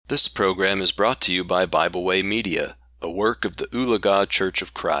This program is brought to you by Bible Way Media, a work of the Ulaga Church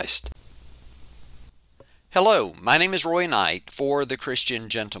of Christ. Hello, my name is Roy Knight for The Christian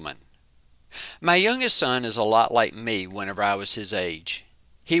Gentleman. My youngest son is a lot like me whenever I was his age.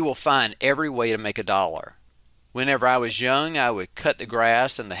 He will find every way to make a dollar. Whenever I was young, I would cut the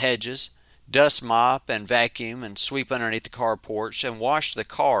grass and the hedges, dust mop and vacuum and sweep underneath the car porch and wash the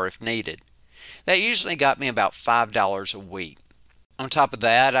car if needed. That usually got me about $5 a week. On top of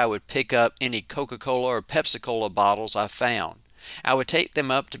that, I would pick up any Coca-Cola or Pepsi-Cola bottles I found. I would take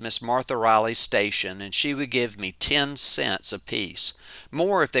them up to Miss Martha Riley's station and she would give me 10 cents apiece,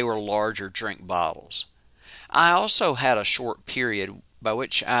 more if they were larger drink bottles. I also had a short period by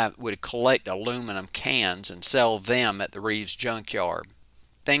which I would collect aluminum cans and sell them at the Reeves junkyard.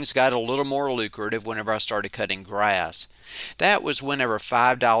 Things got a little more lucrative whenever I started cutting grass. That was whenever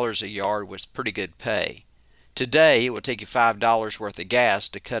 $5 a yard was pretty good pay. Today, it will take you $5 worth of gas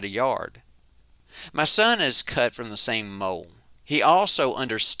to cut a yard. My son is cut from the same mold. He also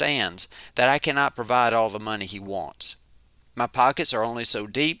understands that I cannot provide all the money he wants. My pockets are only so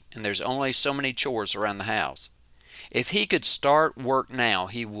deep, and there's only so many chores around the house. If he could start work now,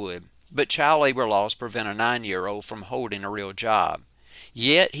 he would, but child labor laws prevent a 9-year-old from holding a real job.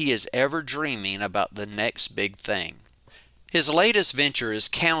 Yet he is ever dreaming about the next big thing. His latest venture is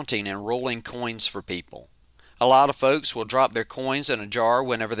counting and rolling coins for people. A lot of folks will drop their coins in a jar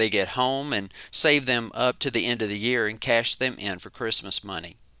whenever they get home and save them up to the end of the year and cash them in for Christmas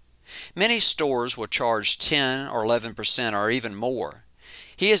money. Many stores will charge 10 or 11% or even more.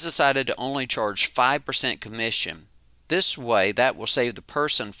 He has decided to only charge 5% commission. This way, that will save the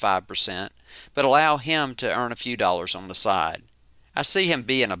person 5%, but allow him to earn a few dollars on the side. I see him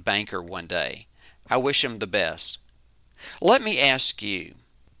being a banker one day. I wish him the best. Let me ask you,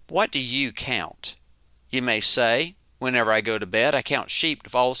 what do you count? You may say, whenever I go to bed, I count sheep to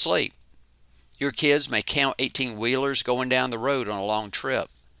fall asleep. Your kids may count 18-wheelers going down the road on a long trip.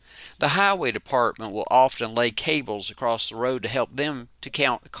 The highway department will often lay cables across the road to help them to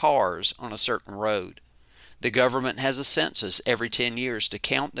count cars on a certain road. The government has a census every 10 years to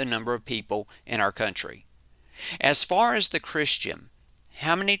count the number of people in our country. As far as the Christian,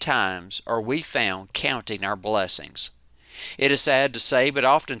 how many times are we found counting our blessings? It is sad to say, but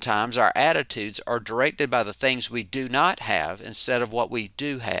oftentimes our attitudes are directed by the things we do not have instead of what we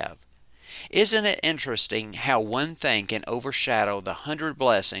do have. Isn't it interesting how one thing can overshadow the 100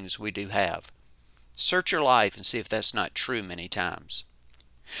 blessings we do have? Search your life and see if that's not true many times.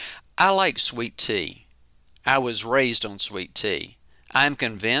 I like sweet tea. I was raised on sweet tea. I am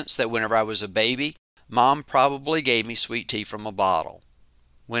convinced that whenever I was a baby, Mom probably gave me sweet tea from a bottle.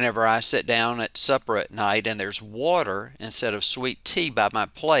 Whenever I sit down at supper at night and there's water instead of sweet tea by my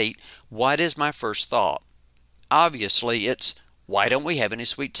plate, what is my first thought? Obviously, it's, why don't we have any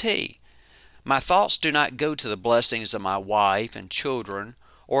sweet tea? My thoughts do not go to the blessings of my wife and children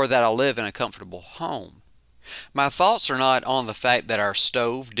or that I live in a comfortable home. My thoughts are not on the fact that our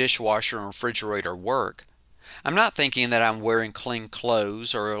stove, dishwasher, and refrigerator work. I'm not thinking that I'm wearing clean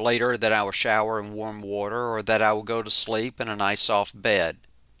clothes or later that I will shower in warm water or that I will go to sleep in a nice soft bed.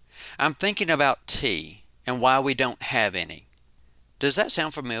 I'm thinking about tea and why we don't have any. Does that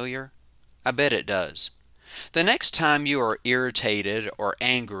sound familiar? I bet it does. The next time you are irritated or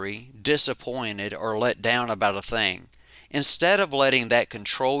angry, disappointed, or let down about a thing, instead of letting that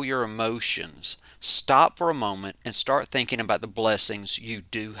control your emotions, stop for a moment and start thinking about the blessings you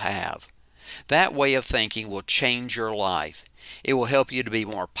do have. That way of thinking will change your life. It will help you to be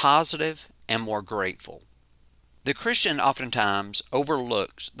more positive and more grateful. The Christian oftentimes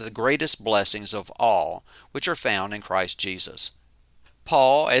overlooks the greatest blessings of all, which are found in Christ Jesus.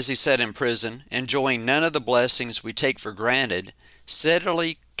 Paul, as he sat in prison, enjoying none of the blessings we take for granted,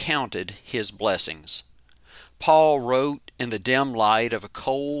 steadily counted his blessings. Paul wrote in the dim light of a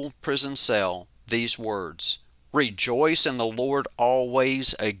cold prison cell these words, "Rejoice in the Lord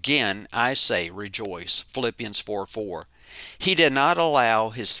always. Again I say rejoice." Philippians 4:4. He did not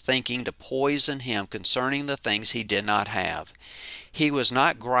allow his thinking to poison him concerning the things he did not have. He was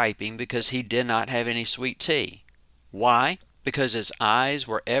not griping because he did not have any sweet tea. Why? Because his eyes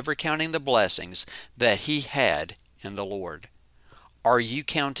were ever counting the blessings that he had in the Lord. Are you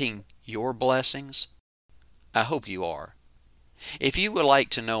counting your blessings? I hope you are. If you would like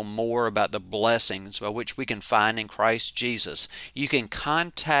to know more about the blessings by which we can find in Christ Jesus, you can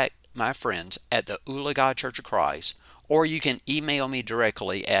contact my friends at the Ulaga Church of Christ, or you can email me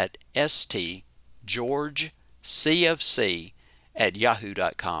directly at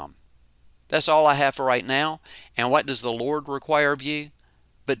stgeorgecfc@yahoo.com. That's all I have for right now. And what does the Lord require of you?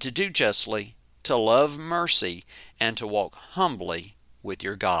 But to do justly, to love mercy, and to walk humbly with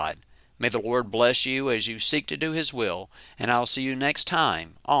your God. May the Lord bless you as you seek to do His will, and I'll see you next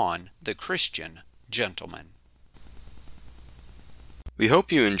time on The Christian Gentleman. We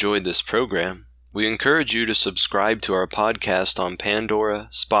hope you enjoyed this program. We encourage you to subscribe to our podcast on Pandora,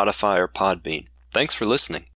 Spotify, or Podbean. Thanks for listening.